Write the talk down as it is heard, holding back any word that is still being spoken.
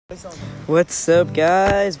What's up,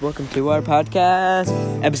 guys? Welcome to our podcast,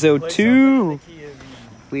 episode 2.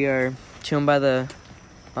 We are chilling by the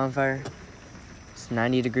bonfire. It's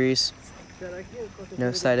 90 degrees.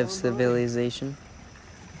 No sight of civilization.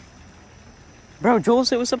 Bro, Joel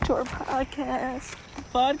said what's up to our podcast.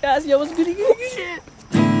 Yo, what's good? Shit.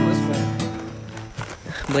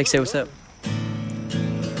 Blake said what's up.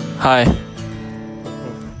 Hi.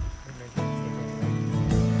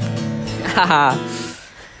 Haha.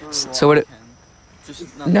 So what?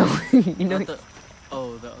 Just not No, the, you know. not the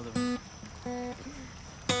other one.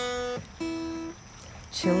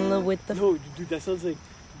 Chilling with the. No, dude, that sounds like.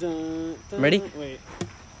 Dun, dun, Ready? Wait.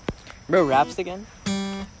 Bro, raps again.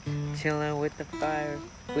 Chilling with the fire,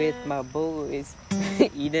 with my boys.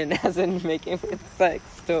 Eating as in making with sex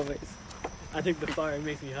toys. I think the fire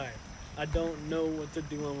makes me high. I don't know what to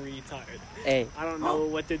do when we're tired. Hey, I don't know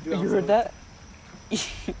what to do. you heard that?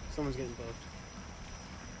 Someone's getting bugged.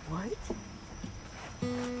 What?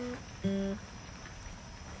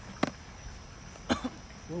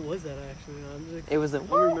 What was that actually? It was a. I'm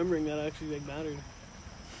remembering that actually mattered.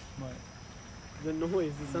 What? The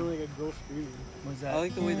noise. It sounded like a girl screaming. Was that I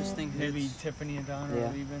like the way this thing maybe hits. Tiffany and Don are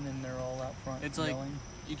Yeah. leaving and they're all out front It's like yelling?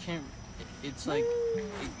 you can't. It's like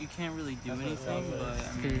you can't really do That's what it anything, sounds but like. I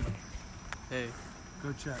mean, hey,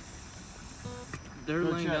 Go check. they're Go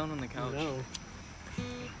laying check. down on the couch. No.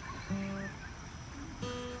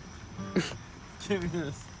 Give me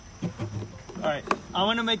this. Alright, I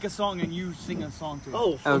want to make a song and you sing a song to it.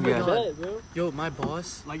 Oh, Oh, my God. God, bro. Yo, my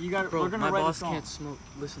boss, Like you got bro, we're gonna my write a boss song. can't smoke.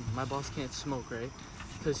 Listen, my boss can't smoke, right?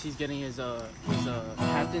 Because he's getting his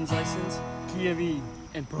captain's license. Kia V.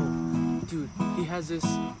 And bro, dude, he has this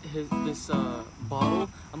bottle.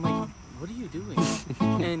 I'm like, what are you doing?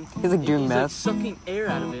 And He's like doing he's meth. like sucking air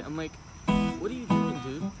out of it. I'm like, what are you doing,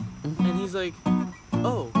 dude? And he's like,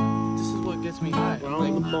 oh, this is what gets me high. I'm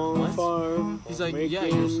Around the like, what? bonfire. He's like, making yeah,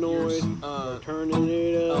 you're noise. Turning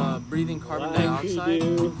it up. breathing carbon like dioxide, you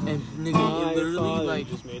do. and nigga, My it literally father like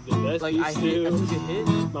just made the best I beef took a stew. hit,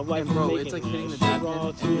 My wife and bro, is it's like making hitting the that dab shit pen, raw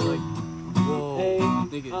and you're too. like, whoa, Hey,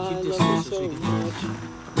 nigga, I keep this love you closer so so we can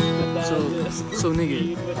much. So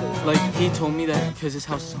nigga, like he told me that because his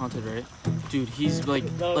house is haunted, right? Dude, he's like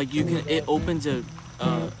you can, it opens a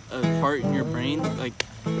part in your brain, like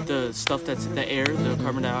the stuff that's the air, the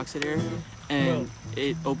carbon dioxide air, and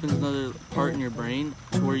it opens another part in your brain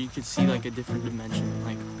to where you could see like a different dimension,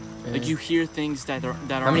 like you hear things that are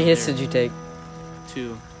How many hits did you take?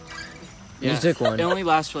 2. You took one. It only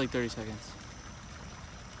lasts for like 30 seconds.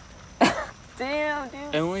 Damn, dude.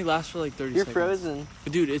 It only lasts for like 30 You're seconds. frozen.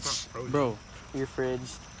 But dude, it's bro, Your fridge.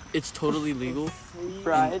 it's totally legal.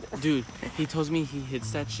 Fried. And, dude, he tells me he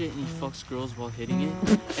hits that shit and he fucks girls while hitting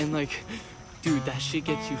it. And like, dude, that shit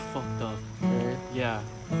gets you fucked up. Yeah.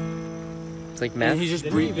 It's like meth. And he just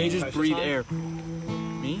Didn't breathe you make breathe pressure air.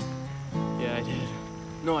 Me? Yeah, I did.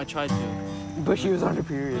 No, I tried to. But she was on her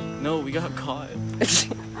period. No, we got caught.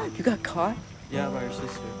 You got caught? Yeah, by her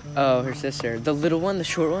sister. Oh, her sister. The little one, the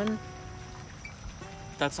short one?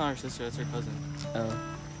 That's not her sister, that's her cousin. Oh.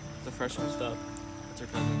 The freshman stuff. That's her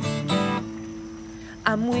cousin.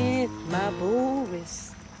 I'm with my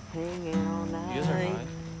boys, hanging all night. You guys are high.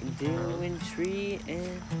 Doing tree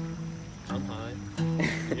and... I'm high.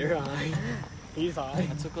 You're high. He's high.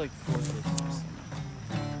 I took like 4 hits.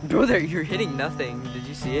 Brother, you're hitting nothing. Did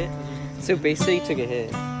you see it? So basically you took a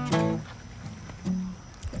hit.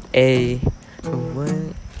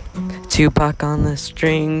 What? Tupac on the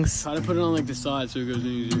strings. Try to put it on like the side so it goes in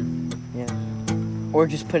easier. Yeah. Or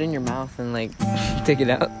just put it in your mouth and like take it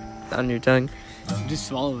out on your tongue. Just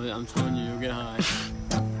swallow it. I'm telling you, you'll get high.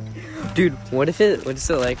 Dude, what's it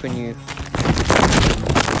like when you...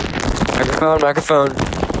 Microphone.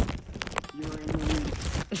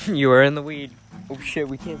 You were in the weed. Oh shit,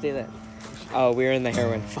 we can't say that. Oh, we were in the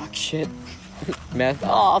heroin. Fuck shit. Meth.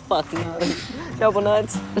 Oh, fuck no. Double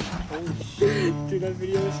nuts. Holy shit. Dude, that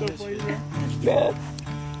video is so funny. Meth.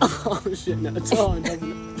 Oh shit, no, it's on.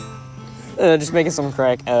 Just making some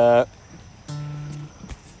crack. You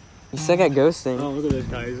suck at ghosting. Oh, look at this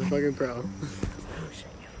guy. He's a fucking pro.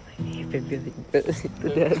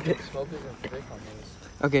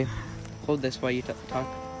 Okay, hold this while you talk.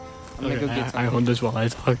 I'm gonna go get something. I hold this while I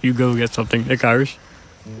talk. You go get something. Nick Irish.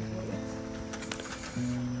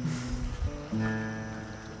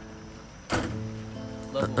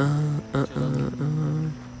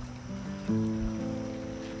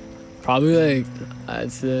 Probably like,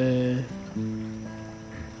 I'd say,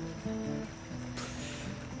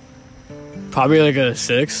 probably like a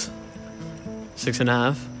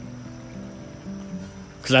 6.5.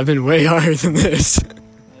 Because I've been way higher than this.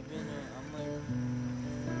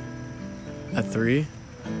 I'm like At 3?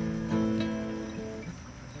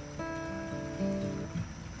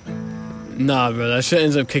 Nah, bro, that shit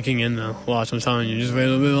ends up kicking in though. Watch, I'm telling you, just wait a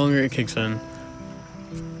little bit longer, it kicks in.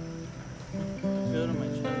 Feel it on my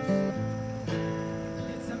chest.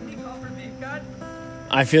 Did somebody call for Vape God?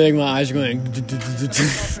 I feel like my eyes are going. Did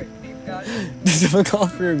someone call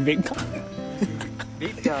for a big God?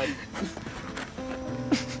 Vape God.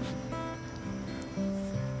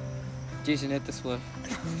 Jason, hit the spliff.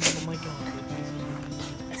 Oh my god.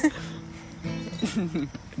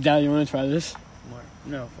 Dad, you want to try this?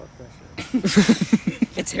 No, fuck that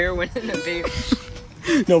It's heroin in a vape.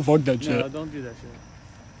 No, fuck that shit. No, shit. don't do that shit.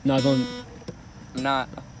 No, don't. I'm not.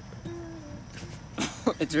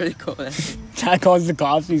 It's really cool. Dad calls the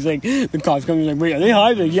cops. He's like, the cops come. He's like, wait, are they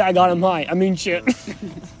high? He's like, yeah, I got him high. I mean, shit.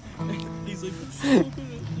 He's like,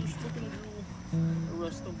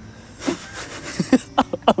 arrest him.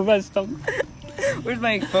 Arrest him. Where's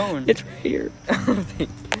my phone? It's right here.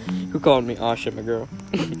 Who called me? Oh shit, my girl.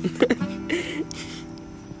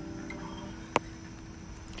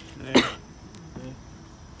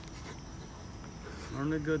 Learn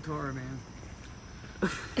the guitar, man.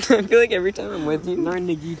 I feel like every time I'm with you. Learn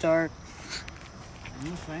the guitar.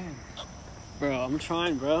 I'm a fan. Bro, I'm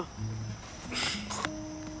trying, bro.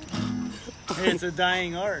 Hey, it's a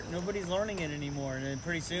dying art. Nobody's learning it anymore. And then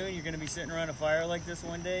pretty soon, you're going to be sitting around a fire like this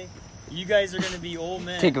one day. You guys are going to be old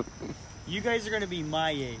men. You guys are going to be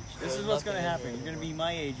my age. This is what's going to happen. You're going to be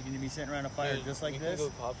my age. You're going to be sitting around a fire just like this.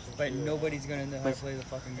 But nobody's going to know how to play the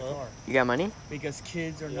fucking guitar. You got money? Because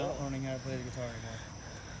kids are not learning how to play the guitar anymore.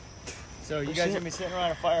 So you guys are going to be sitting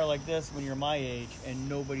around a fire like this when you're my age, and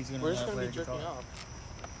nobody's going to know how to play the guitar.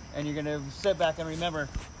 And you're going to sit back and remember,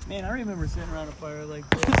 man, I remember sitting around a fire like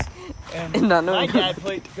this, and Not my knowing dad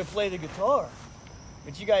could play the guitar.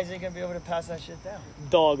 But you guys ain't going to be able to pass that shit down.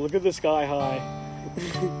 Dog, look at the sky high.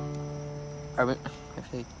 I feel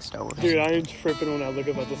like Star Wars. Dude, I am tripping when I look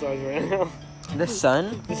up at the stars right now. The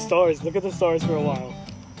sun? The stars. Look at the stars for a while.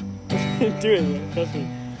 Do it, man. Trust me.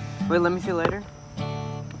 Wait, let me see later.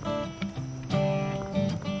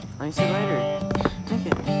 Let me see later. Make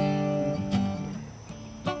it.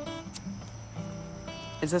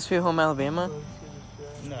 Is this Sweet Home Alabama?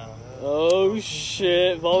 No. Oh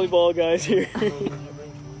shit! Volleyball guys here.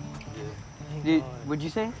 Dude, what'd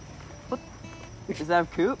you say? What? Is that a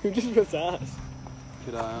coop? Who just ripped ass?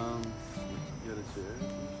 Could I get a chair?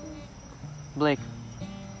 Blake.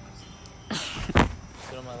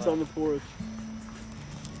 It's on the porch.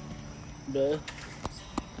 Duh.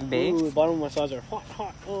 Babe? Ooh, the bottom of my sides are hot,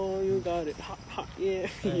 hot. Oh, you got it. Hot, hot. Yeah.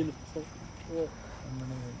 Hey. You know, so, yeah.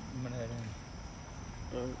 I'm gonna head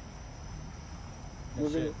in. Alright. That We're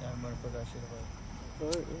shit, gonna- I'm gonna put that shit away.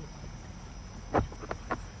 Alright, yeah.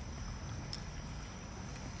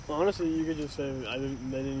 Honestly, you could just say they didn't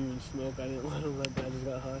even smoke. I didn't let them. I just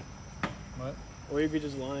got high. What? Or you could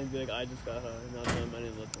just lie and be like, I just got high. Not them. I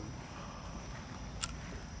didn't let them.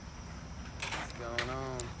 What's going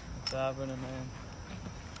on? What's happening, man?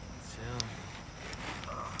 Chill.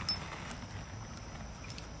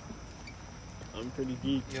 I'm pretty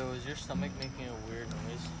geek. Yo, is your stomach making a weird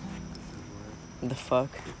noise? The fuck?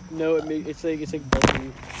 No, it's like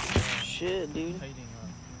bubbly. Shit, dude. Tighting up.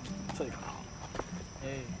 It's like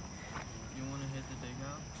Hey, you wanna hit the dig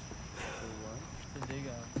out? The dig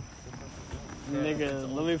out. nigga.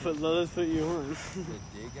 Let us put you on. The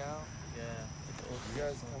dig out? Yeah. It's old You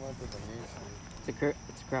guys come up with a new shit.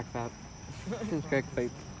 It's a crack pipe. It's a crack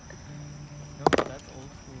pipe. No, that's old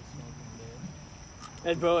school smoking,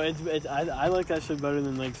 dude. And bro, I like that shit better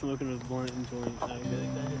than like smoking a blunt and joint. I feel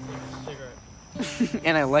like that is like a cigarette.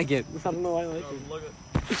 And I like it. I don't know why I like it. Look at.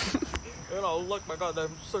 Look, my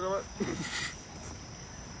goddamn cigarette.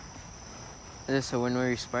 So when were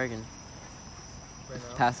you sparking? Right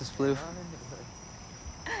now. Pass this floof.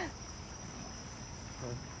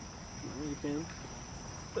 You can.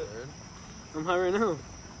 Third. I'm high right now.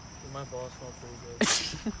 My balls smell pretty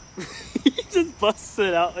good. He just busts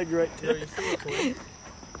it out like right Yo, there. you still recording?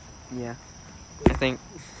 Yeah. I think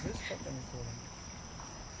Who's fucking recording?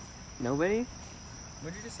 nobody?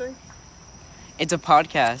 What did you just say? It's a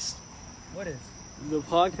podcast. What is? The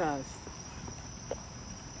podcast.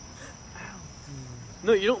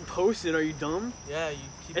 No, you don't post it. Are you dumb? Yeah, you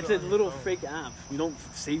keep It's it a on your little phone. fake app. You don't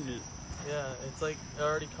save it. Yeah, it's like it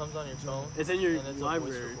already comes on your phone. It's in your And it's a voice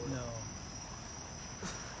library. recorder. No.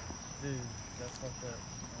 Dude, that's fucked up.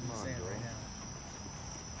 I'm Come on, saying it bro. right now.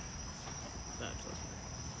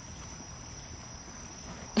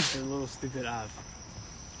 It's a little stupid app.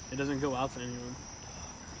 It doesn't go out to anyone.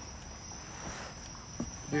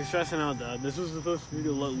 You're stressing out, Dad. This was supposed to be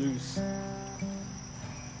to let loose.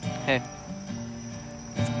 Hey.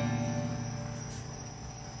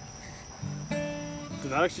 Did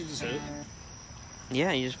that actually just hit?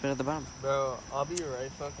 Yeah, you just put it at the bottom. Bro, I'll be right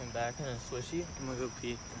fucking back in a swishy. I'm gonna go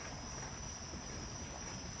pee.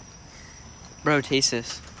 Bro, taste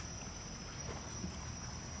this.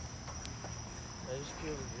 I just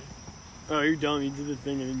feel weird. Oh, you're dumb. You did the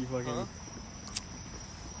thing and then you fucking. Huh?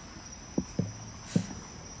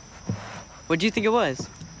 What do you think it was? You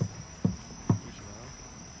smell?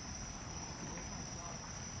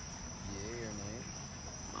 Yay or nay?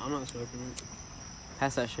 I'm not smoking it.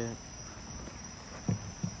 Pass that shit.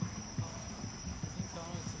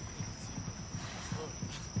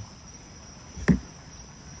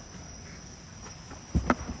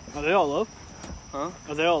 Are they all up? Huh?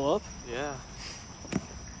 Are they all up? Yeah.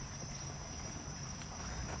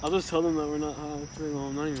 I'll just tell them that we're not high. Well,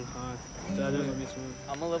 I'm not even high. That is let me smoke.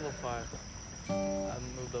 I'm a level 5. I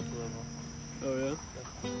moved up a level. Oh yeah.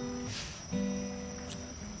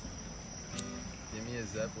 Give me a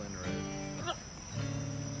Zeppelin rig.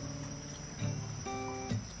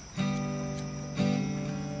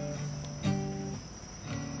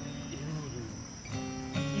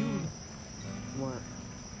 What?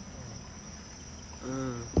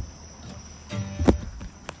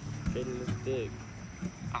 Fading this dick.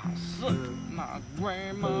 I suck my Pretty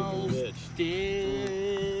grandma's bitch.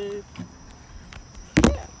 dick. Bring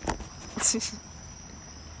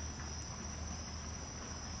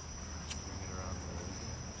it around the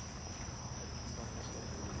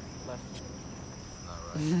Left. Not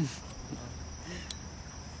right.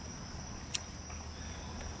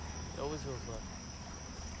 It always goes left.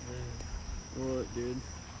 What, dude?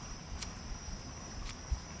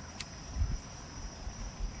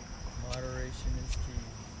 Moderation is key.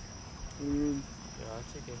 What do you mean? Yeah, I'll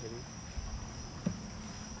take a hitty.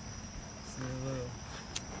 See a little.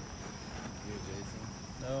 You, Jason?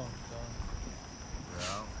 No, don't. You're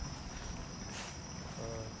out?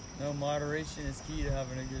 No, moderation is key to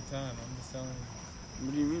having a good time. I'm just telling you.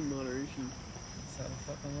 What do you mean moderation? Just have a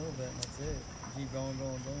fucking little bit and that's it. Keep going, it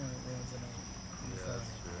ruins it out. I'm just Yeah, telling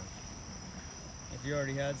that's you. true. If you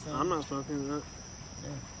already had some, I'm not smoking that.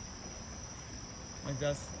 like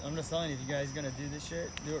I'm just telling you, if you guys gonna do this shit,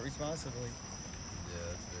 do it responsibly. Yeah,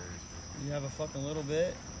 that's very true. You have a fucking little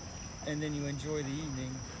bit, and then you enjoy the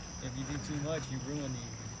evening. If you do too much, you ruin the evening.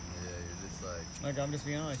 Yeah, you're just like, Like, I'm just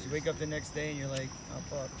being honest. You wake up the next day and you're like, oh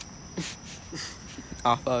fuck.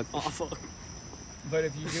 Oh, fuck. Oh fuck. But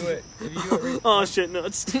if you do it, Oh shit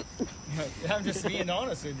nuts. I'm just being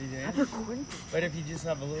honest with you, Dan. But if you just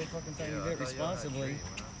have a little fucking time, yeah, you do I it thought y'all had responsibly. tree, why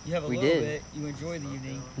not? You have a We little did. bit, you enjoy the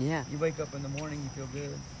evening. Yeah. You wake up in the morning, you feel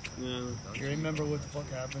good. Yeah. Don't You remember what the fuck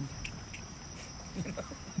happened.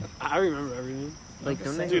 I remember everything. Like, I'm don't just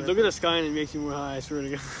they? saying. Dude, look at the sky and it makes you more high, I swear to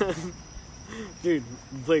God. Dude,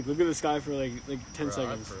 Blake, look at the sky for like 10 Bro,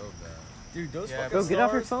 seconds. I broke that. Dude, those Yeah, fucking Bro, get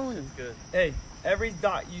off your stars- phone. It's good. Hey, every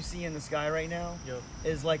dot you see in the sky right now Yo.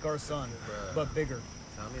 is like our sun, Bruh. but bigger.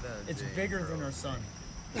 Tell me that It's James bigger than broke our sun.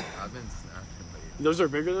 me. I've been snapping lately. Those are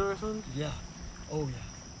bigger than our sun? Yeah. Oh yeah.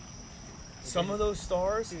 Some of those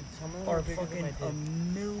stars Dude, some of them are bigger than my fucking a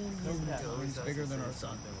dick. million Yeah. times bigger than our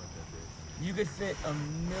sun. Something with that bitch. You could fit a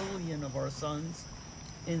million of our suns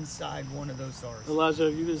inside one of those stars. Elijah,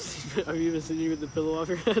 have you been sleeping with the pillow off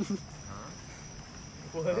your head? Huh?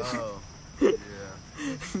 What? Oh, yeah.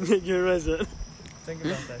 You realize that? Think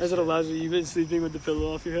about that. I said, shit. Elijah, you've been sleeping with the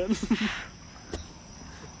pillow off your head?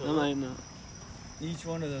 I'm like, no. Each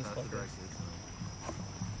one of those Not the fuckers, direct system.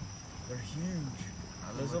 they're huge.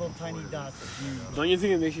 I've been Those little looking tiny forward to dots this are shit. huge. Don't you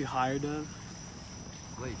think it makes you higher, Dad?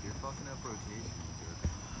 Blake, you're fucking up rotation,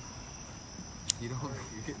 dude. You don't.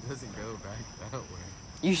 It doesn't go back that way.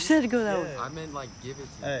 You said to go that way. Yeah. I meant like give it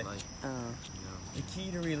to Hey. you, like Oh. you know. The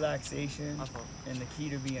key to relaxation My fault. and the key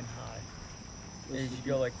to being high is you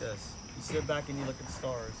go like this. You sit back and you look at the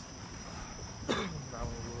stars. That one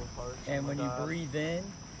a little harsh. And Oh my when you God. breathe in,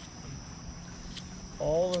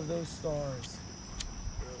 all of those stars,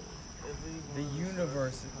 the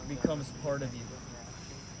universe becomes part of you.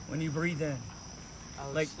 When you breathe in, I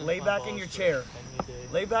would like, sniff lay my back in balls your for chair. any day.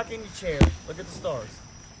 lay back in your chair, look at the stars,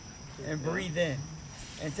 and breathe in.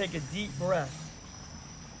 And take a deep breath.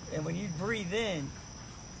 And when you breathe in,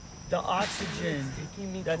 the oxygen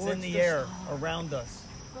that's in the air around us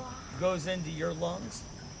goes into your lungs,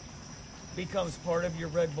 becomes part of your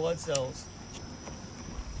red blood cells,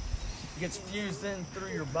 gets fused in through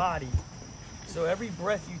your body. So every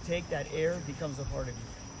breath you take, that air becomes a part of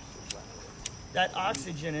you. That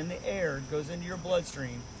oxygen in the air goes into your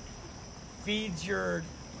bloodstream, feeds your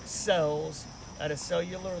cells at a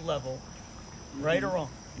cellular level, right or wrong.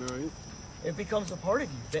 Right. It becomes a part of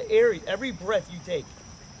you. The air, every breath you take,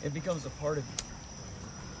 it becomes a part of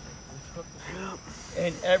you.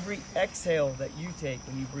 And every exhale that you take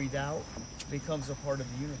when you breathe out, becomes a part of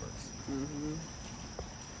the universe. Mm-hmm.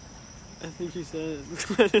 I think you said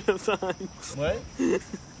it enough times. What?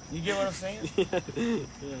 You get what I'm saying? Yeah.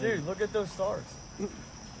 Dude, look at those stars.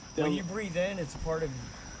 When you breathe in, it's a part of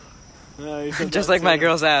you. Just like my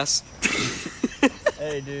girl's ass.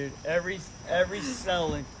 Hey, dude, every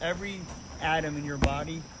cell and every atom in your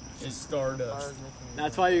body is stardust.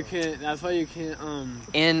 That's why you can't.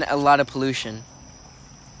 And a lot of pollution.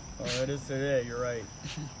 Oh, it is today. You're right.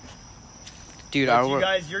 Dude, But our you world.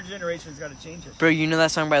 guys, your generation's got to change this. Bro, you know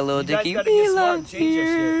that song by Lil You guys Dicky? gotta get We smart and love change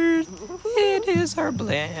yours. It is our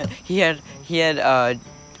blend. He had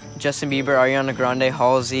Justin Bieber, Ariana Grande,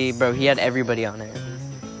 Halsey. Bro, he had everybody on there.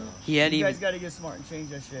 He had You even guys got to get smart and change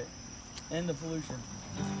that shit. And the pollution.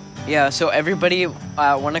 yeah. So everybody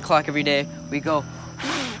at 1 o'clock every day we go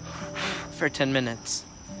for 10 minutes.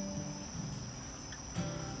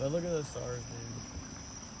 But look at those stars, dude.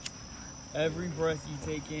 Every breath you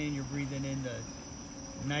take in, you're breathing in the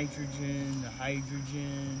nitrogen, the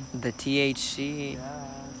hydrogen. The THC.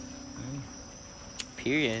 Mm.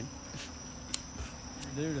 Period.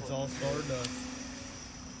 Dude, it's all stardust.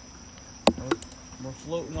 We're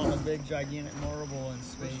floating on a big, gigantic marble in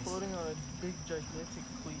space. Floating on a big, gigantic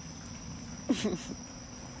cleat.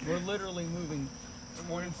 We're literally moving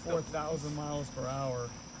 24,000 miles per hour,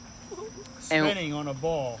 spinning on a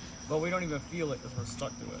ball, but we don't even feel it because we're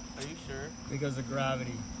stuck to it Are you sure? because of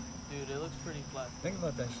gravity. Dude, it looks pretty flat. Think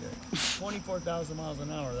about that shit. 24,000 miles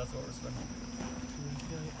an hour, that's what we're spinning.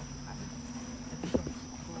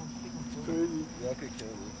 Crazy. Y'all could kill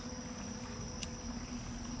this.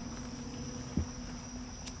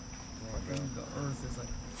 The Earth is like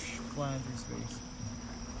flying through space.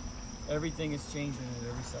 Everything is changing at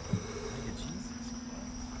every second. Nigga, Jesus.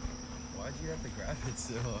 Why'd you have to grab it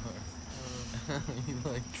so hard? You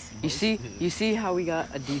like You see, smoked it. you see how we got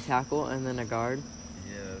a D tackle and then a guard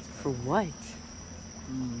Yeah, that's for what?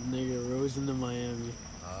 Nigga, Rose into Miami.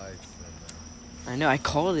 I said that. I know. I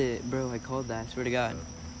called it, bro. I called that. I swear to God.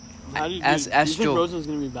 How did you, As do you think Joel. Rosen's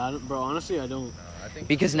gonna be bad? Bro, honestly, I don't. No, I think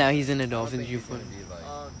Because now he's in a I don't Dolphins think he's gonna uniform. be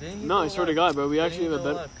like. Didn't he No, throw I swear a to lot- God, bro. We didn't actually he have a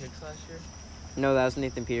throw better. lot of picks last year? No, that was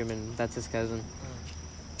Nathan Peterman. That's his cousin.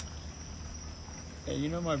 Hey, you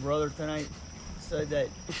know my brother tonight said that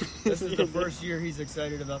this is the first year he's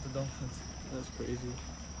excited about the Dolphins. That's crazy.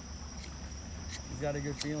 He's got a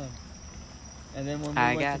good feeling. And then when we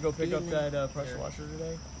I went got to go pick up feeling. that pressure washer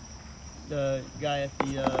today, the guy at the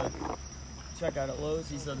checkout at Lowe's,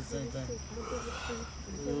 he said the same thing.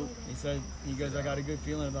 He goes, I got a good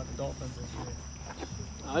feeling about the Dolphins this year.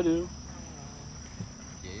 I do.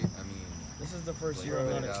 Gabe, I mean, This is the first like, year I'm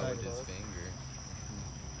not put it out excited. with his finger.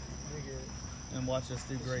 And watch us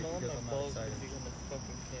do great because I'm not excited.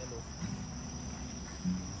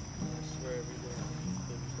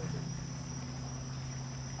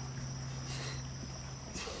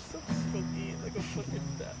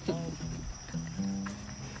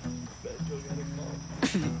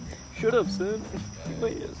 Shut up, son.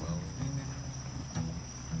 Wait.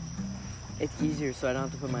 It's easier, so I don't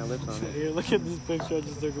have to put my lips on it. Here, look at this picture I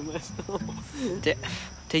just took of myself.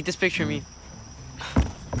 Take this picture of me.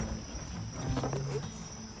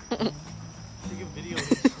 Take a video.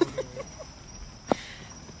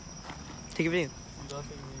 Take a video.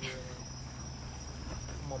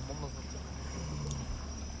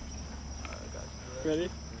 Ready?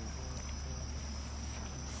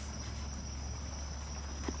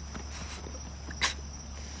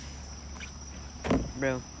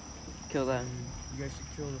 Bro, kill that. You guys should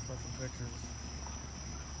kill the fucking pictures.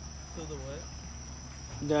 Kill the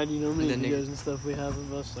what? Dad, you know how many The nigga- videos and stuff we have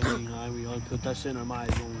of us? Like, you know, we all put that shit in our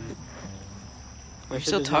minds only. We're That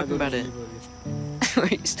still shit does not talking go about to it.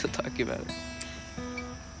 anybody. We're still talking about it.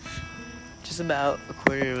 Just about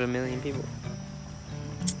 250,000 people.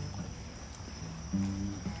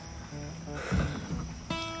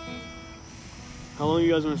 How long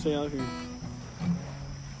you guys want to stay out here?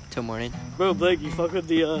 Till morning. Bro, Blake, you fuck with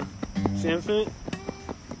the sand fit?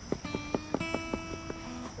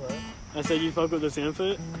 What? I said you fuck with the sand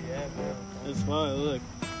fit? Yeah, bro. That's fine, look.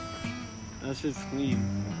 That shit's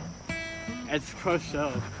clean. It's crushed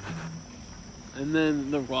shell. And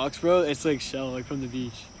then the rocks, bro, it's like shell, like from the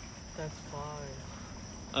beach. That's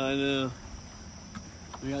fine. I know.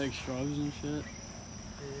 We got like shrubs and shit.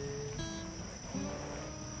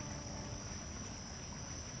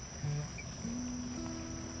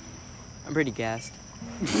 I'm pretty gassed.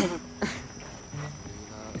 Do you not like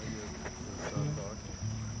stop talking?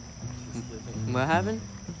 Just kidding. What happened?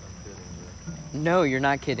 I'm kidding, bro. No, you're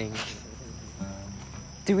not kidding.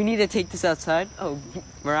 Do we need to take this outside? Oh,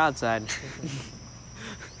 we're outside.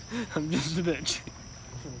 I'm just a bitch.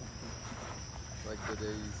 Like the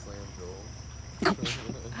day you slammed Joel?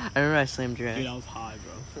 I remember I slammed your Dude, I ass. was high,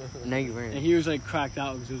 bro. No, you And weren't. he was like cracked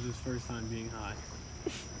out because it was his first time being high.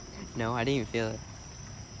 No, I didn't even feel it.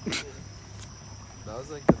 That was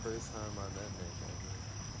like the first time I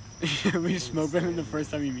met Nick. We smoked with him the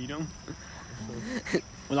first time you meet him.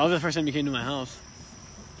 Well, that was the first time you came to my house.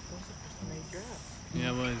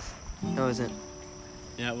 Yeah, it was. No, it wasn't.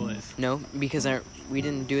 Yeah, it was. No, because we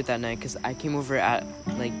didn't do it that night because I came over at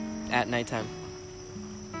nighttime.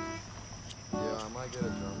 Yeah, I might get a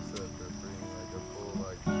drum set for free, like a full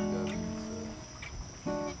like DW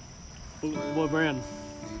set. What brand?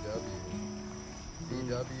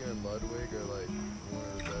 DW and Ludwig are like one of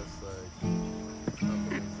the best like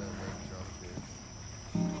companies that make drum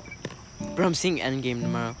kits. Bro, I'm seeing Endgame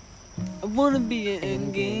tomorrow. I wanna be an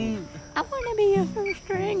endgame. I want to be a first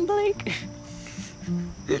string, Blake.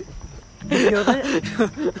 Did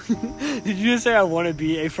you just say I want to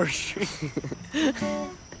be a first string?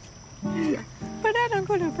 But I don't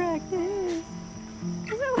go to practice.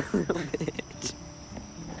 Cause I'm a little bitch.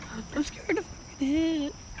 I'm scared to fucking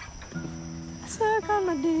hit. I suck on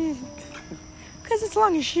my dick. Cause it's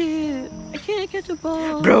long as shit. I can't catch a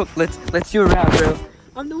ball. Bro, let's do a rap, bro.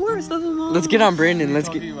 I'm the worst of them all. Let's get on Brandon. Let's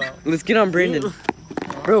get on Brandon.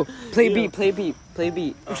 Bro, play Yeah. beat.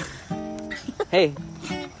 Hey,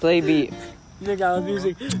 play beat. Nigga, I was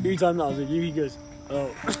music. Who you talking about? I was like, he goes,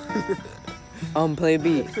 oh. Play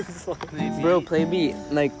beat. Bro, play beat.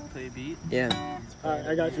 Like, Play beat. yeah. Alright,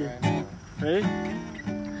 I got you. Ready?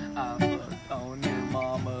 I fucked on your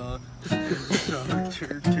mama. Sucked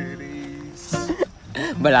her titties.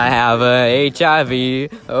 But I have a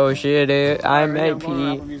HIV. Oh shit, I Ready? might I'm going to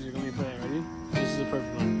Apple pee. Music. Let me play it. Ready? This is the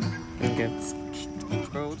perfect one. Okay.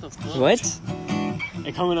 Bro, what the fuck? What?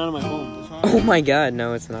 It coming out of my phone. Oh my god,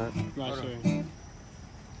 no, it's not. Right, sorry.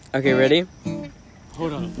 Okay, ready?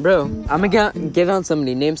 Hold on. Bro, I'm gonna get on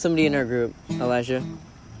somebody. Name somebody in our group, Elijah.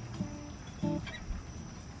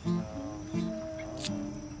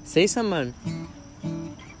 Say someone. Who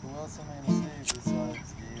else am I gonna say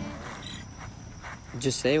besides Gabe?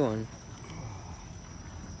 Just say one.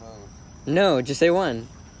 Both. No, just say one. Oh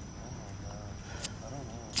my god. I don't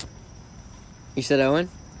know. You said Owen?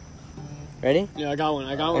 Ready? Yeah, I got one.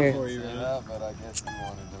 I got one Okay. for you, Say man. that, but I guess you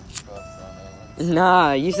wanted to bust on Owen.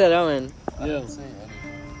 Nah, you said Owen. I Yeah. didn't say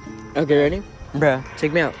anything. Okay, ready? Bruh,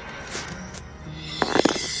 check me out.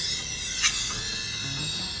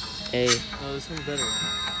 Hey, No, this one's better.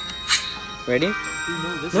 ready? Dude,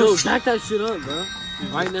 no, this Yo, is back that shit up, bro.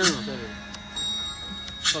 Right now. better.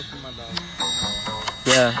 Fucking my dog.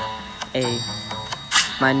 Yeah. Hey,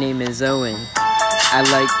 my name is Owen. I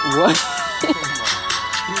like what?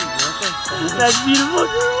 That's beautiful,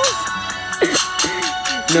 girls.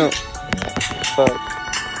 No. Fuck.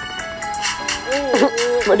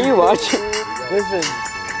 What are you watching? Listen.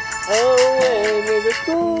 Oh, nigga,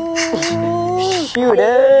 cool. Shoot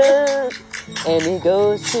it. And he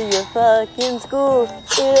goes to your fucking school.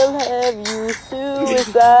 He'll have you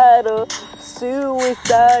suicidal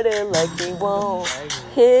like he won't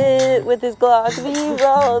hit with his Glock. These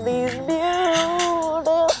all these beautiful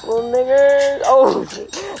niggas. Oh,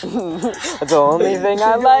 that's the only thing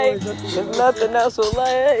I like. There's nothing else will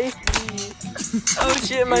like. Oh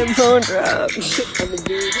shit, my phone dropped.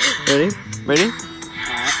 Ready?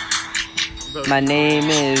 My name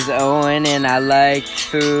is Owen and I like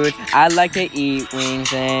food. I like to eat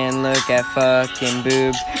wings and look at fucking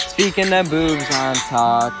boobs. Speaking of boobs, I'm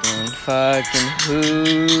talking fucking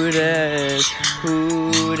hooters.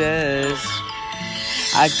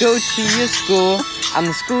 I go to your school, I'm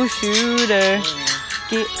the school shooter.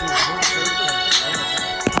 Get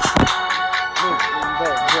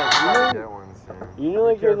Get one soon. You know,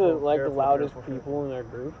 like you're the loudest people in our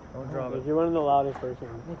group. Don't drop Like you're one of the loudest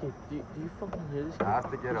persons. Nigga, do you fucking hear this? I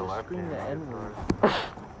have to get a left Scream hand. the N-word.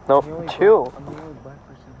 no, I'm the only chill. I'm the only black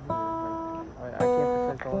person here. Like, I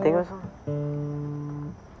can't protect all of Think us. of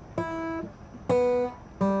something.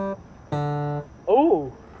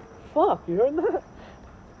 Oh, fuck! You heard that?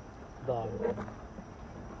 Dog.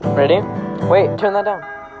 Ready? Wait, turn that down.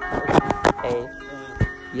 Hey.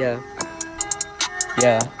 Yeah.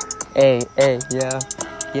 Hey, yeah.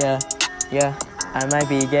 I might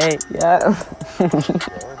be gay. Yeah. I'm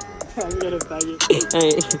gonna faggot.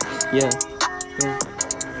 Hey. Yeah.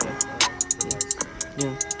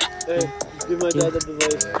 Hey, give my dad the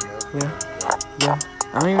device. Yeah.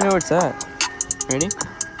 I don't even know where it's at. Ready?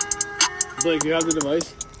 Blake, you have the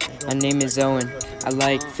device? My name is Owen. I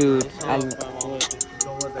like food. Don't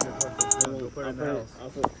let that put it in the house.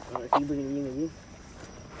 Alright, can you bring it in with you?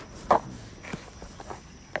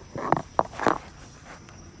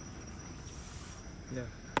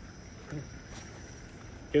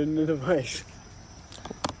 Give him the device.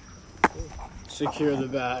 Secure the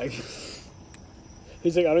bag.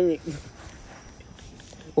 He's like, I don't even.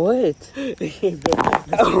 What?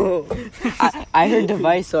 Oh, I heard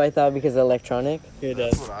device, so I thought because electronic. Here,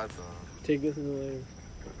 Dad. That's what I thought. Take this in the later.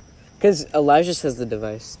 Because Elijah says the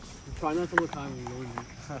device. Try not to look high when you're going.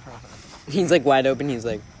 He's like wide open. He's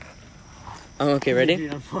like, oh, okay, ready?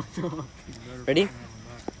 Dude, I'm fucked up. Ready?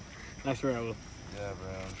 I swear I will. Yeah, bro.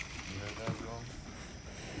 You heard that,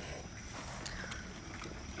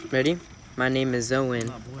 bro? Ready? My name is Owen.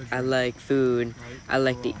 I like food. I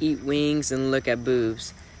like to eat wings and look at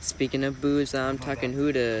boobs. Speaking of boobs, I'm talking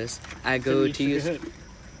Hooters. I go to use.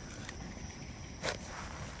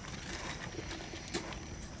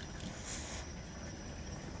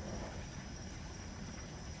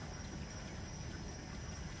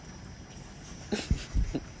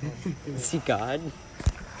 Is he God?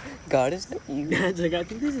 God is that you? Dad's like, I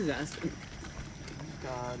think this is asking.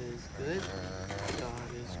 God is good. God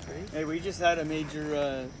is great. Hey, we just had a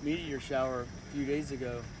major meteor shower a few days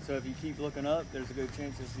ago. So if you keep looking up, there's a good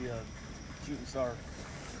chance you'll see a shooting star.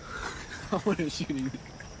 I want to shoot you.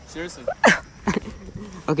 Seriously.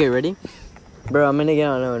 Okay, ready? Bro, I'm gonna get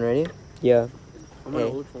on Owen. Ready? Yeah. I'm gonna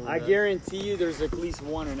Hey. look for him. I Dad. guarantee you there's at least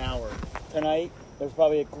one an hour. Tonight, there's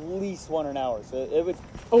probably at least one an hour. So it would.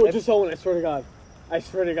 Oh, just Owen, I swear to God. I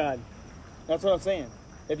swear to God. That's what I'm saying.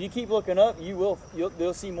 If you keep looking up,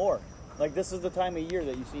 you'll see more. Like this is the time of year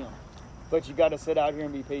that you see them. But you got to sit out here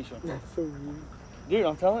and be patient. That's so rude. Dude,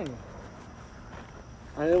 I'm telling you.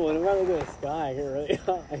 I know, what about look at the sky here really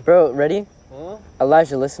high? Bro, ready? Huh?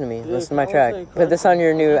 Elijah, listen to me. Listen to my track. Put this on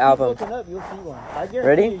your new Keep album. looking up, you'll see one. I guarantee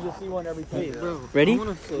Ready? you, you'll see one every 10 minutes. Bro, Ready? I wanna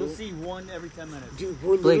You'll float. see one every 10 minutes. Dude,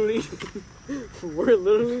 we're Blake. literally, we're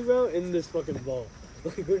literally, bro, in this fucking ball.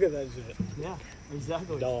 Like, look at that shit. Yeah,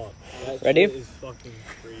 exactly. Dog. That Ready? shit is fucking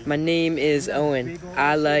crazy. My name is Owen.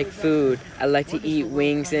 I like food. I like to eat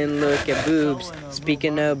wings and look at boobs.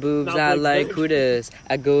 Speaking of boobs, I like Hooters.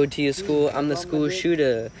 I go to your school. I'm the school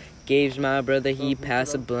shooter. Gabe's my brother, he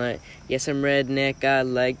pass a blunt. Yes, I'm redneck, I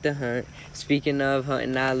like to hunt. Speaking of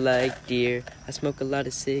hunting, I like deer. I smoke a lot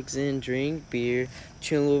of cigs and drink beer.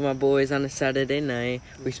 Chillin' with my boys on a Saturday night.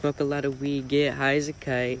 We smoke a lot of weed, get high as a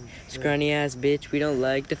kite. Scrawny ass bitch, we don't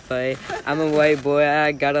like to fight. I'm a white boy,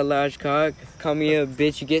 I got a large cock. Call me a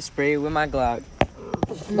bitch, you get sprayed with my Glock.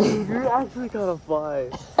 You're actually kind of fly.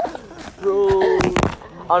 Bro.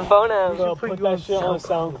 On phone Bro, put that shit on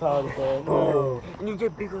SoundCloud, bro. And you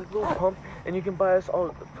get big like little pump, and you can buy us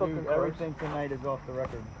all fucking Dude, cars. everything tonight is off the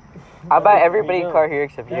record. I buy everybody a car here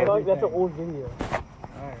except you. Fuck, that's an old video.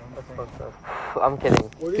 Alright, I'm listening. I'm kidding.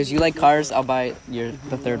 Because you like cars, I'll buy the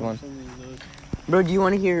third one. Bro, do you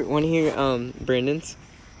want to hear Brandon's?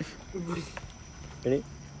 Ready?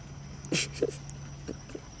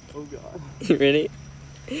 Oh god. You ready?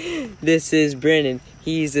 This is Brandon.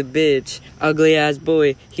 He's a bitch. Ugly ass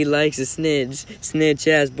boy. He likes a snitch. Snitch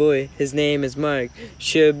ass boy. His name is Mark.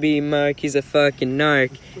 Should be Mark. He's a fucking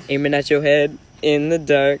narc. Aiming at your head in the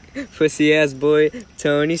dark. Pussy ass boy.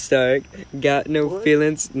 Tony Stark. Got no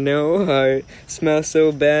feelings, no heart. Smell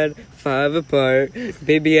so bad. 5 apart.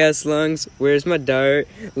 Baby ass lungs. Where's my dart?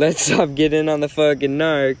 Let's stop getting on the fucking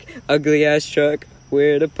narc. Ugly ass truck.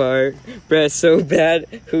 Where to park? Breath so bad,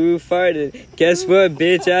 who farted? Guess what,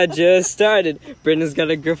 bitch, I just started. Brendan's got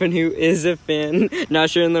a girlfriend who is a fan. Not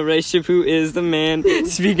sure in the relationship who is the man.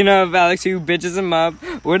 Speaking of Alex, who bitches him up.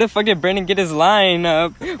 Where the fuck did Brendan get his line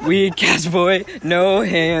up? Weed cast boy, no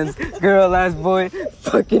hands. Girl ass boy,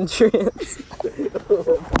 fucking trans.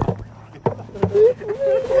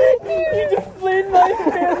 You just played my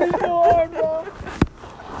family so hard, bro.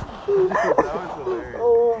 That was hilarious.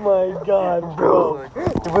 Oh my god, bro.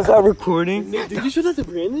 Was that recording? Did you show that to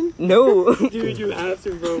Brandon? No. Dude, you have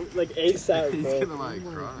to, bro. Like, ASAP, He's bro. gonna like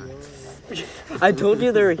cry. I told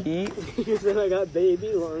you there were heat. You said I got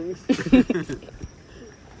baby lungs. You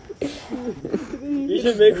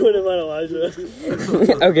should make one about Elijah.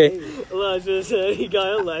 Okay. Elijah said he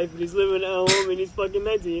got a life and he's living at home and he's fucking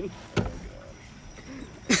 19.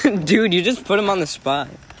 Dude, you just put him on the spot.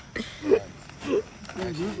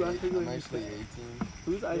 I'm actually 18.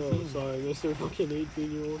 Who's Oh, Izine? sorry, Mr. fucking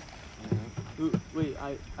 18-year-old. Who, wait,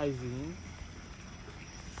 Izine?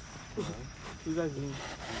 Who's Izine?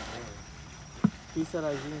 Who said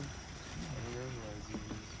Izine?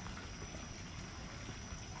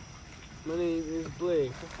 My name is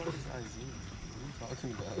Blake. What the fuck is Izine? What are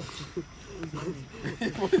you talking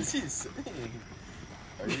about? What is he saying?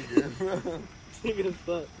 Are you good, bro? Take a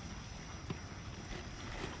fuck.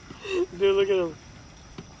 Dude, look at him.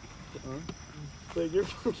 Like, you're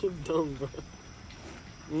fucking dumb, bro.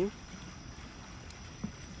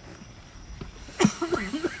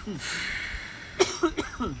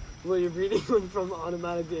 Well, you're reading one from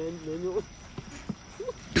automatic to manual.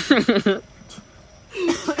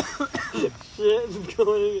 Shit, I'm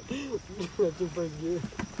going that's your first gear.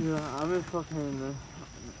 Yeah, I'm in fucking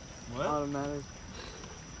What? automatic.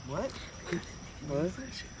 What? What?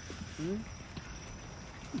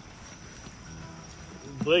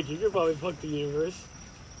 Blake, you could probably fuck the universe.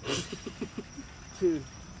 Dude,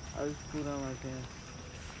 I just pulled out my pants.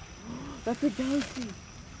 That's a galaxy!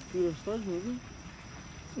 Dude, are stars moving?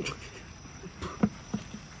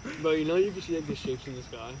 But you know you can see like the shapes in the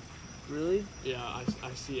sky. Really? Yeah,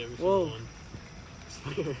 I see every Whoa.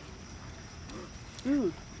 single one.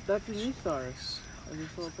 Dude, that's a new star. I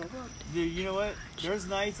just saw it pop up. Dude, you know what? There's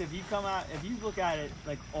nights if you come out, if you look at it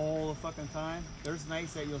like all the fucking time, there's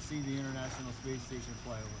nights that you'll see the International Space Station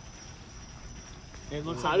fly over. It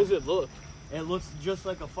looks How like does it look? it looks just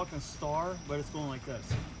like a fucking star, but it's going like this.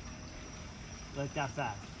 Like that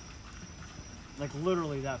fast. Like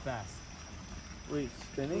literally that fast. Wait, Oh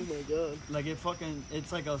spinning? my god. Like it's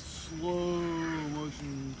like a slow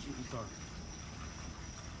motion shooting star.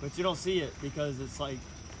 But you don't see it because it's like,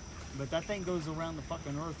 but that thing goes around the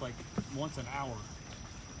fucking earth like once an hour.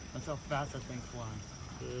 That's how fast that thing's flying.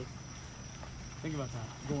 Yeah. Think about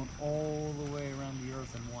that. Going all the way around the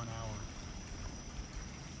earth in 1 hour.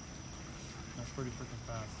 That's pretty freaking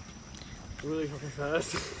fast. Really fucking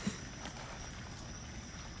fast.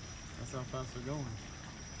 That's how fast they're going.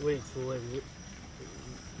 Wait, so like,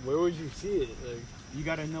 where would you see it? Like, You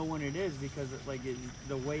got to know when it is because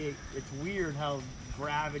the way it's weird how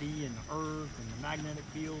gravity and Earth and the magnetic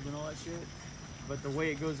field and all that shit. But the way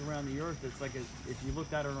it goes around the Earth, it's like if you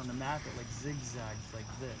looked at it on the map, it like zigzags like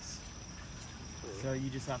this. So you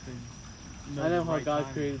just have to know I know the how right God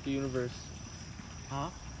timing. created the universe. Huh?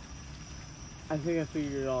 I think I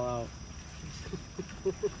figured it all out.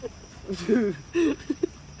 Dude.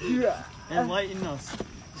 Dude, Enlighten us.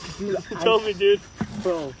 dude, tell me, dude.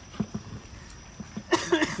 Bro.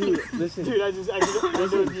 Dude, listen. Dude, I know what the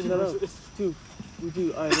Shut universe up. is. Dude,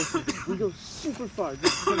 alright, listen. We go super far.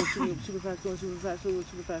 Just going super fast, going super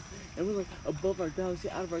fast. And we're like above our galaxy,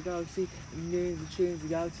 out of our galaxy, millions and trillions of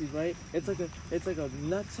galaxies, right? It's like a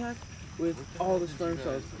nutsack with all the sperm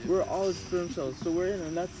cells. We're all the sperm cells, so we're in a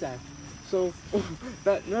nutsack. So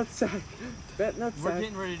that nutsack. We're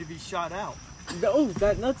getting ready to be shot out. That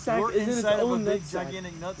nutsack We're is in its inside of a own big nutsack.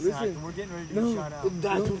 gigantic nutsack, Listen, and we're getting ready to no, be shot out.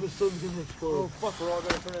 That's when the sun's gonna explode. Oh fuck, we're all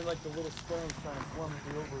gonna turn into like the little sperms trying to form with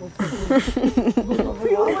the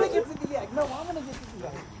ovaries. I want to get to the egg. No, I'm going to get to the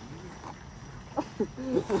egg.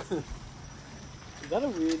 Is that a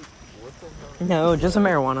weed? No, just a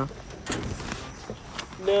marijuana.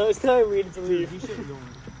 No, it's not a weed, it's a leaf. He should be going.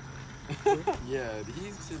 Yeah,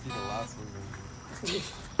 he should be the last one.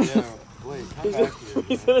 Yeah, wait, come back here.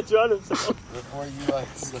 He's man. gonna drown himself. Before you like.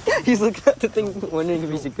 He's looking at the thing, wondering if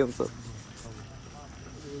he should kill himself.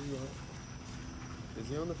 Is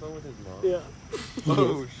he on the phone with his mom? Yeah.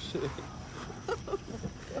 Oh shit.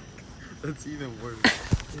 That's even worse.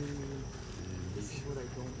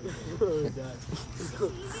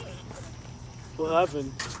 What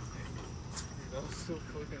happened? That was so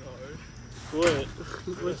fucking hard. What?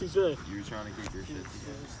 What'd you say? You were trying to keep your shit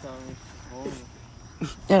together.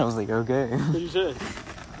 Yeah, I was like, okay. What'd you say?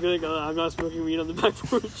 You're like, I'm not smoking weed on the back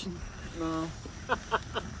porch. No.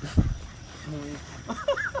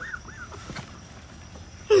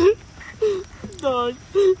 Dog,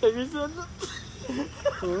 have you said that?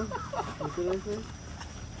 Huh? What did I say?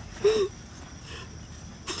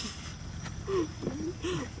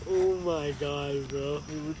 Oh my god, bro.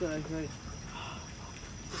 Hey, what did I say?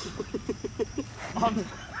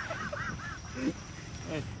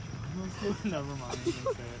 Never mind. I'm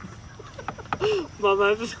gonna say it. Mom, I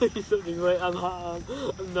have to tell you something. Wait, I'm hot.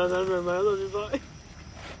 I'm done. Never mind. I love you. Bye.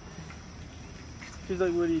 She's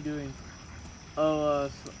like, what are you doing? Oh,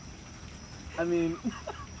 I mean,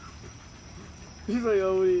 she's like,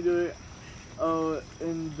 oh, what are you doing? Oh,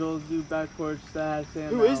 and Joel's new back porch that has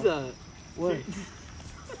sand. Who is that? What?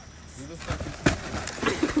 Who the fuck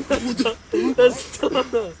is That's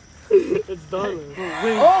Donna. It's Donna.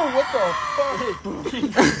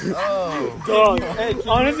 Oh! Dog. Hey,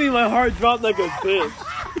 honestly, my heart dropped like a bitch.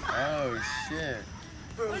 Oh shit.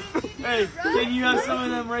 Hey, can you have some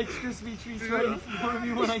of them Rice Krispie treats ready for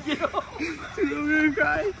me when I get home? I'm gonna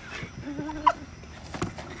cry.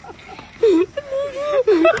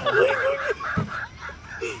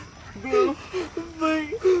 Bro,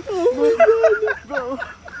 like, oh my god, bro.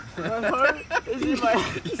 My heart is in my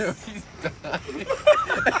Yo, he's dying.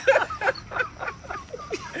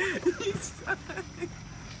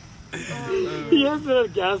 He has to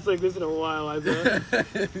have gassed like this in a while, I bet.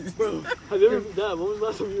 Bro, have you ever, Dad, when was the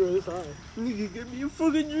last time you were this high? Nigga, give me a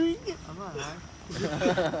fucking drink. I'm not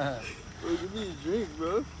high. Bro, give me a drink,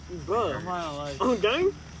 bro. Bro. I'm high on life. Oh,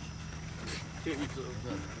 gang?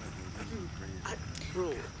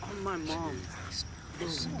 Bro, on my mom. Bro,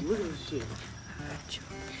 look at this shit.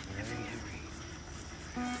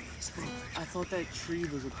 I thought that tree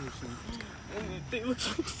was a person. They look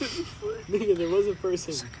like 7 foot. Nigga, there was a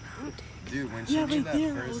person. Dude, when she made that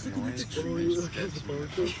first noise, she was sketchy.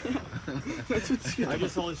 I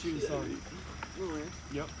guess all the shooters saw you.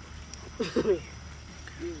 Yep.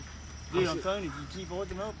 Dude, I'm telling you, if you keep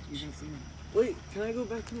looking up, you can see me. Wait, can I go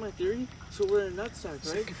back to my theory? So we're in a nutsack,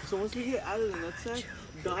 right? So once we get out of the nutsack,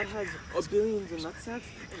 God has billions of nutsacks,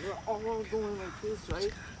 and we're all going like this,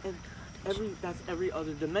 right? And that's every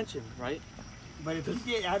other dimension, right? But if you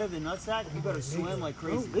get out of the nutsack, you gotta swim like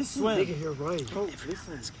crazy. Bro, listen. Swim. Nigga, you're right. Bro,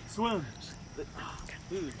 listen. Swim.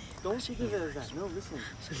 Dude, don't think of it as that. No, listen.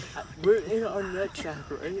 We're in our nutsack,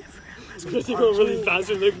 right? Because they go really fast.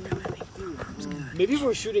 Like, Dude, maybe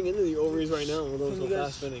we're shooting into the ovaries right now. We're going Can so you guys-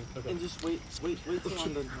 fast spinning. Okay. and just wait till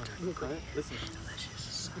I'm done talking, right? Listen.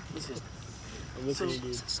 I'm listening,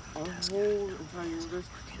 dude. Our whole entire universe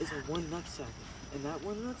is a one nutsack. And that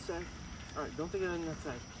one nutsack, alright, don't think of it as a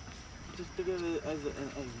nutsack. Just think of it as an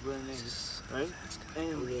egg, where an egg is, right?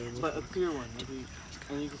 And, but a clear one.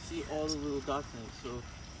 And you can see all the little dots in it, so,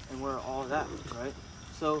 and where all that, right?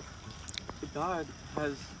 So, God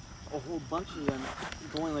has a whole bunch of them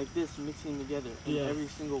going like this, mixing together in Yeah. every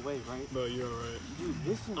single way, right? Bro, you're alright. Dude,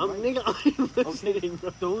 listen, I'm, right? nigga, I'm listening, bro.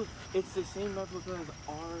 Those, it's the same replica as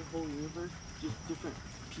our whole universe, just different,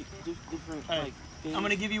 different Hey, like things. I'm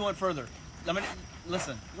gonna give you one further. I'm gonna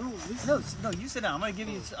listen. No, listen. No, you sit down. I'm gonna give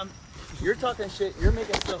you. You're talking shit. You're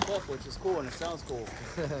making stuff up, which is cool and it sounds cool.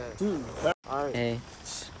 Dude. Alright. Hey.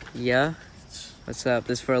 Yeah? What's up?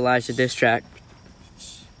 This is for Elijah diss track.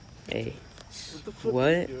 Hey. What the fuck What?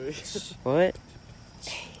 are you doing? What?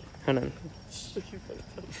 Hold on.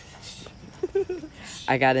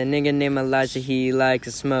 I got a nigga named Elijah, he likes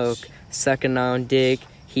to smoke. Sucking on dick,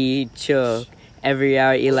 he choke. Every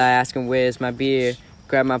hour Eli asking where's my beer.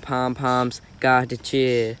 Grab my pom-poms, got to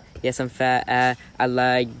cheer. Yes, I'm fat, I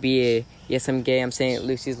like beer. Yes, I'm gay, I'm St.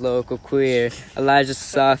 Lucy's local queer. Elijah's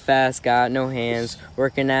soft fast, got no hands.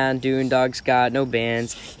 Working out, doing dogs, got no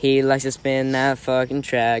bands. He likes to spin that fucking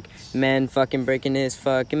track. Men fucking breaking his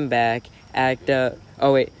fucking back. Act up.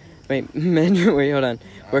 Oh, wait, men, wait, hold on.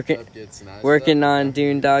 Working on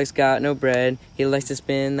Dune Dogs, got no bread. He likes to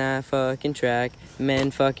spin that fucking track.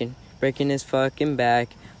 Men fucking breaking his fucking back.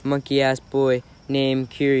 Monkey ass boy named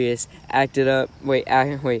Curious. Acted up. Wait.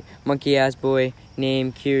 Monkey ass boy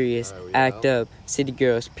named Curious. Act up. City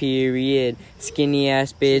girls. Period. Skinny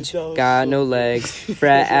ass bitch. Got no legs.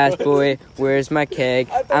 Frat ass boy. Where's my keg?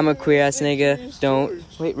 I'm a queer ass nigga. Don't.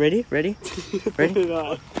 Wait. Ready? Ready?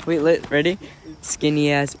 Wait. Ready?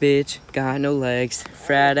 Skinny ass bitch, got no legs.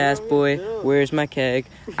 Frat ass boy, where's my keg?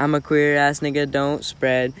 I'm a queer ass nigga, don't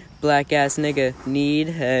spread. Black ass nigga, need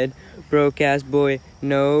head. Broke ass boy,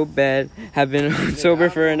 no bed. Have been sober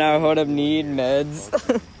for an hour, hold up, need meds.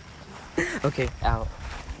 Okay, out.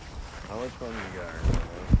 How much money you got?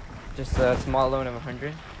 Just a small loan of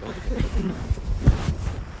 100.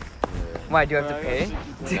 Why, do I have to pay?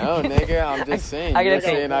 No, nigga, I'm just saying. I gotta You're pay.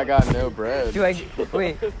 saying I got no bread. Do I,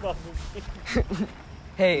 wait.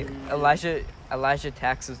 Hey, Elijah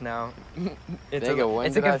taxes now. It's Nigga, when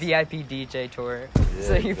it's did like a I VIP DJ tour. Yeah,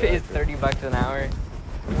 So he pays exactly. $30 an hour.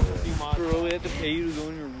 Bro, we have to pay you to go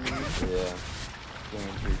in your room.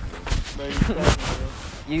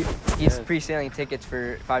 Yeah. He's pre-selling tickets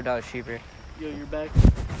for $5 cheaper. Yo, you're back.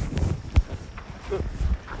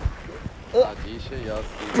 Adisha, y'all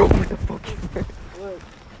see. Bro, what the fuck?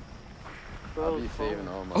 I'll be saving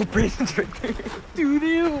all my Oh, Brandon's right there. Dude,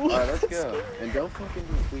 ew. Alright, let's go. And don't fucking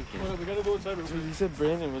be tweaking. Hold on, we gotta go inside. You said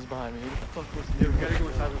Brandon was behind me. Who the fuck was Yeah, we gotta go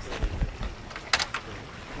inside.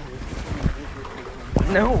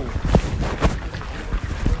 No.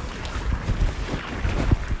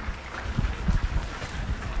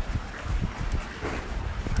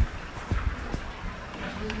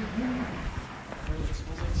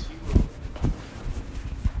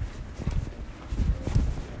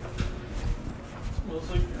 Smells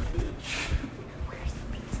like your bitch. Where's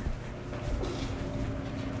the pizza?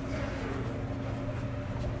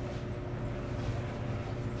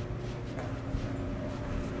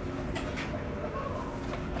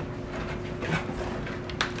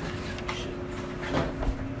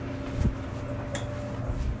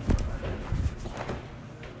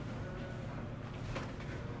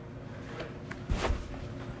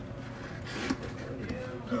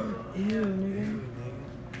 Ew, nigga.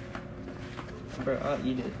 I'll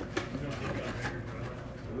eat it.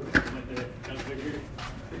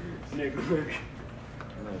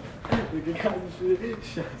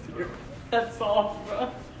 That's soft,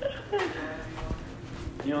 bro.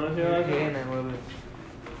 You wanna hear that? Okay, and then we'll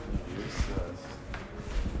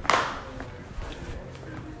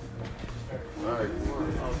Alright, come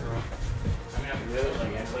on.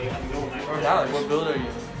 What build are you?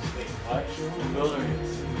 What build are you?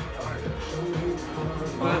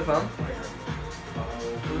 Where's it from?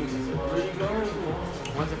 Where are you going?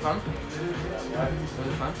 Where's it from? Where's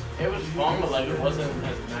it from? It was fun, but like it wasn't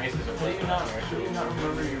as nice as it was. How do you not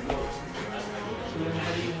remember your build?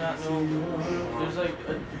 How do you not know? There's like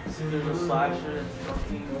there's a slasher that's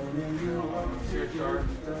fucking your chart.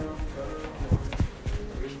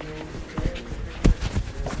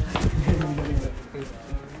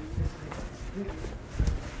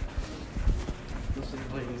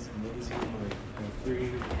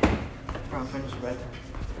 Bro, finish right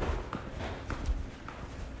there.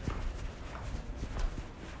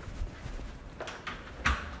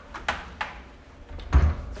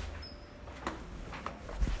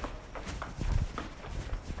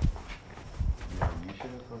 Yeah, you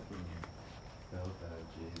should have fucking felt that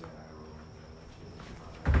J that I rolled.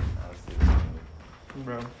 I was sitting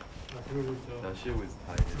Bro. there. That shit was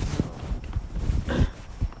tight as hell.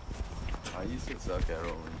 I used to suck at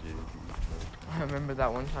rolling JP. I remember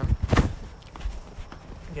that one time.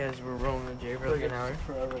 You guys were rolling the J for like an hour.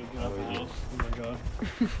 Forever to get out the house. Oh my god.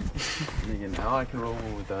 Nigga, now I can roll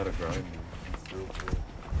one without a grind. It's still cool.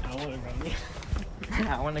 I want to run me.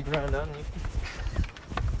 I want to grind on you.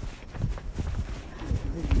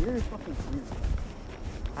 You're fucking weird.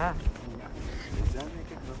 Ah, Does that make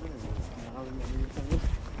it cover? I don't remember you telling me.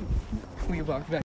 we walked back.